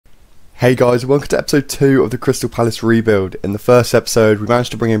Hey guys, welcome to episode 2 of the Crystal Palace rebuild. In the first episode, we managed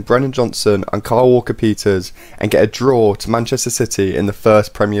to bring in Brennan Johnson and Kyle Walker-Peters and get a draw to Manchester City in the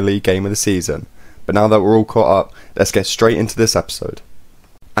first Premier League game of the season. But now that we're all caught up, let's get straight into this episode.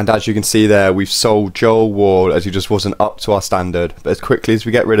 And as you can see there, we've sold Joel Ward as he just wasn't up to our standard. But as quickly as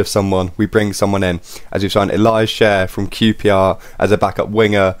we get rid of someone, we bring someone in. As we've signed Elias Share from QPR as a backup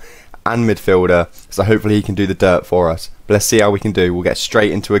winger and midfielder, so hopefully he can do the dirt for us. But let's see how we can do. We'll get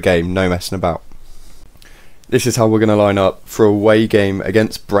straight into a game, no messing about. This is how we're going to line up for a away game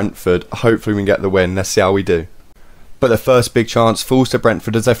against Brentford. Hopefully we can get the win. Let's see how we do. But the first big chance falls to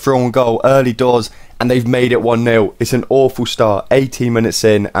Brentford as they're through on goal early doors, and they've made it 1-0. It's an awful start, 18 minutes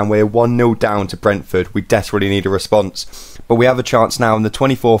in, and we're 1-0 down to Brentford. We desperately need a response. But we have a chance now in the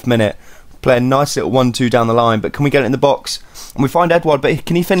 24th minute. Play a nice little 1-2 down the line, but can we get it in the box? And we find Edouard, but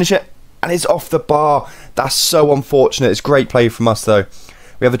can he finish it? And it's off the bar. That's so unfortunate. It's great play from us though.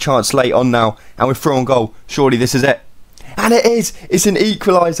 We have a chance late on now, and we're through on goal. Surely this is it. And it is. It's an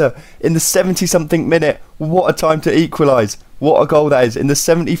equaliser in the 70-something minute. What a time to equalise. What a goal that is. In the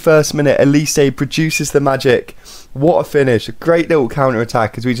 71st minute, Elise produces the magic. What a finish. A great little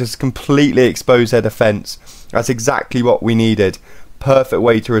counter-attack as we just completely expose their defence. That's exactly what we needed. Perfect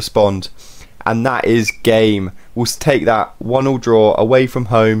way to respond. And that is game. We'll take that 1-1 draw away from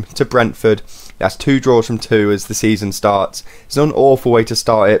home to Brentford. That's 2 draws from 2 as the season starts. It's not an awful way to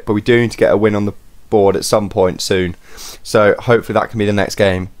start it, but we do need to get a win on the board at some point soon. So hopefully that can be the next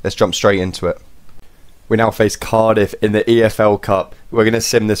game. Let's jump straight into it. We now face Cardiff in the EFL Cup. We're going to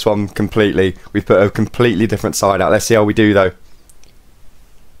sim this one completely. We've put a completely different side out. Let's see how we do though.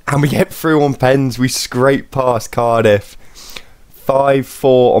 And we get through on pens. We scrape past Cardiff.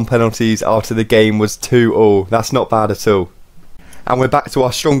 5-4 on penalties after the game was 2-2. That's not bad at all. And we're back to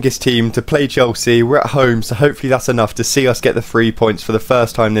our strongest team to play Chelsea. We're at home, so hopefully that's enough to see us get the 3 points for the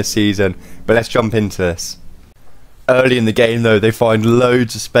first time this season. But let's jump into this. Early in the game though, they find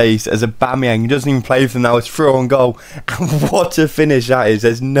loads of space as Aubameyang, who doesn't even play for them now, is through on goal. And what a finish that is.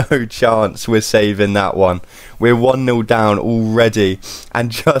 There's no chance we're saving that one. We're 1-0 down already.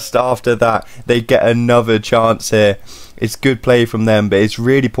 And just after that, they get another chance here. It's good play from them, but it's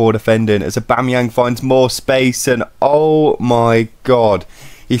really poor defending as Aubameyang finds more space, and oh my god,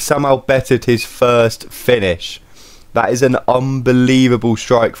 he somehow bettered his first finish. That is an unbelievable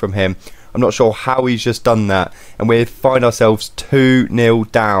strike from him. I'm not sure how he's just done that, and we find ourselves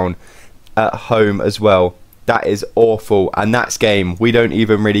 2-0 down at home as well. That is awful, and that's game. We don't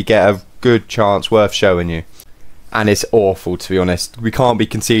even really get a good chance worth showing you. And it's awful, to be honest. We can't be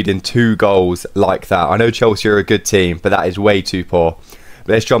conceding 2 goals like that. I know Chelsea are a good team, but that is way too poor.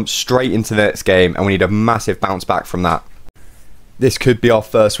 But let's jump straight into the next game, and we need a massive bounce back from that. This could be our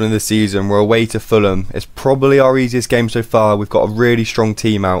first one of the season. We're away to Fulham. It's probably our easiest game so far. We've got a really strong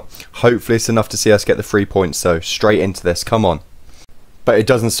team out. Hopefully it's enough to see us get the 3 points, though. Straight into this. Come on. But it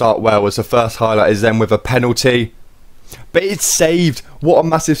doesn't start well, as the first highlight is then with a penalty. But it's saved. What a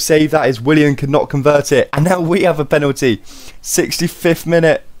massive save that is. Willian could not convert it. And now we have a penalty. 65th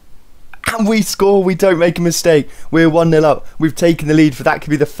minute. And we score. We don't make a mistake. We're 1-0 up. We've taken the lead for that could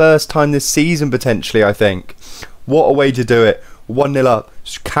be the first time this season potentially, I think. What a way to do it. 1-0 up.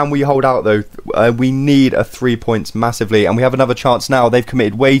 Can we hold out though? We need a 3 points massively. And we have another chance now. They've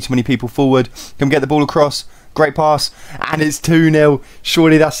committed way too many people forward. Can we get the ball across? Great pass. And it's 2-0.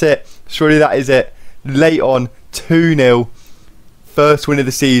 Surely that's it. Surely that is it. Late on. 2-0, first win of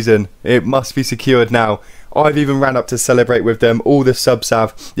the season. It must be secured now. I've even ran up to celebrate with them. All the subs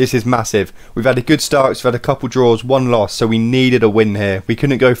have. This is massive. We've had a good start. We've had a couple draws, 1 loss, so we needed a win here. We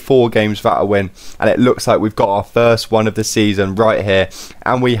couldn't go 4 games without a win, and it looks like we've got our first one of the season right here,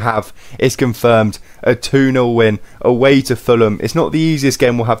 and we have. It's confirmed. A 2-0 win away to Fulham. It's not the easiest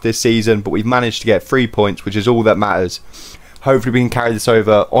game we'll have this season, but we've managed to get 3 points, which is all that matters. Hopefully we can carry this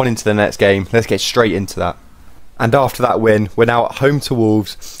over on into the next game. Let's get straight into that. And after that win, we're now at home to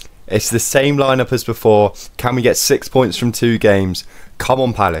Wolves. It's the same lineup as before. Can we get 6 points from 2 games? Come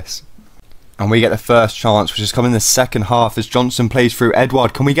on, Palace. And we get the first chance, which has come in the second half as Johnson plays through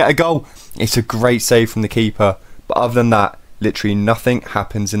Edouard. Can we get a goal? It's a great save from the keeper. But other than that, literally nothing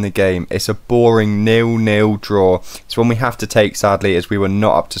happens in the game. It's a boring 0-0 draw. It's one we have to take, sadly, as we were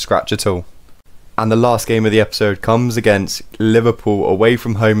not up to scratch at all. And the last game of the episode comes against Liverpool away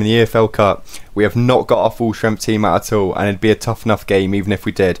from home in the EFL Cup. We have not got our full strength team out at all, and it'd be a tough enough game even if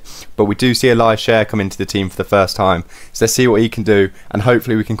we did. But we do see Elias Share come into the team for the first time, so let's see what he can do, and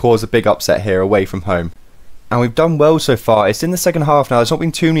hopefully we can cause a big upset here away from home. And we've done well so far. It's in the second half now. There's not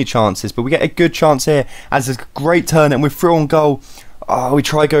been too many chances, but we get a good chance here as there's a great turn and we're through on goal. Oh, we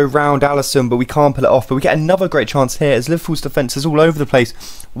try go round Alisson, but we can't pull it off. But we get another great chance here as Liverpool's defence is all over the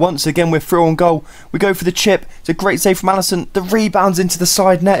place. Once again, we're through on goal. We go for the chip. It's a great save from Alisson. The rebounds into the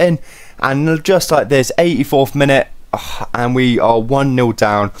side netting. And just like this, 84th minute. And we are 1-0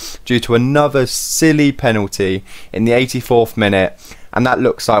 down due to another silly penalty in the 84th minute. And that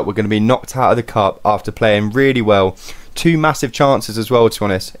looks like we're going to be knocked out of the cup after playing really well. 2 massive chances as well, to be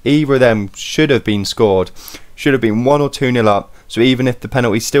honest. Either of them should have been scored. Should have been 1 or 2-0 up. So even if the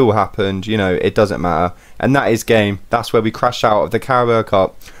penalty still happened, you know, it doesn't matter. And that is game. That's where we crash out of the Carabao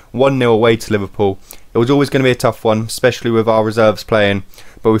Cup. 1-0 away to Liverpool. It was always going to be a tough one, especially with our reserves playing.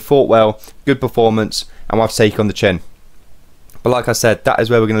 But we fought well, good performance, and we'll have to take on the chin. But like I said, that is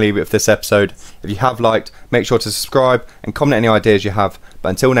where we're going to leave it for this episode. If you have liked, make sure to subscribe and comment any ideas you have. But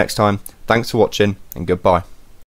until next time, thanks for watching and goodbye.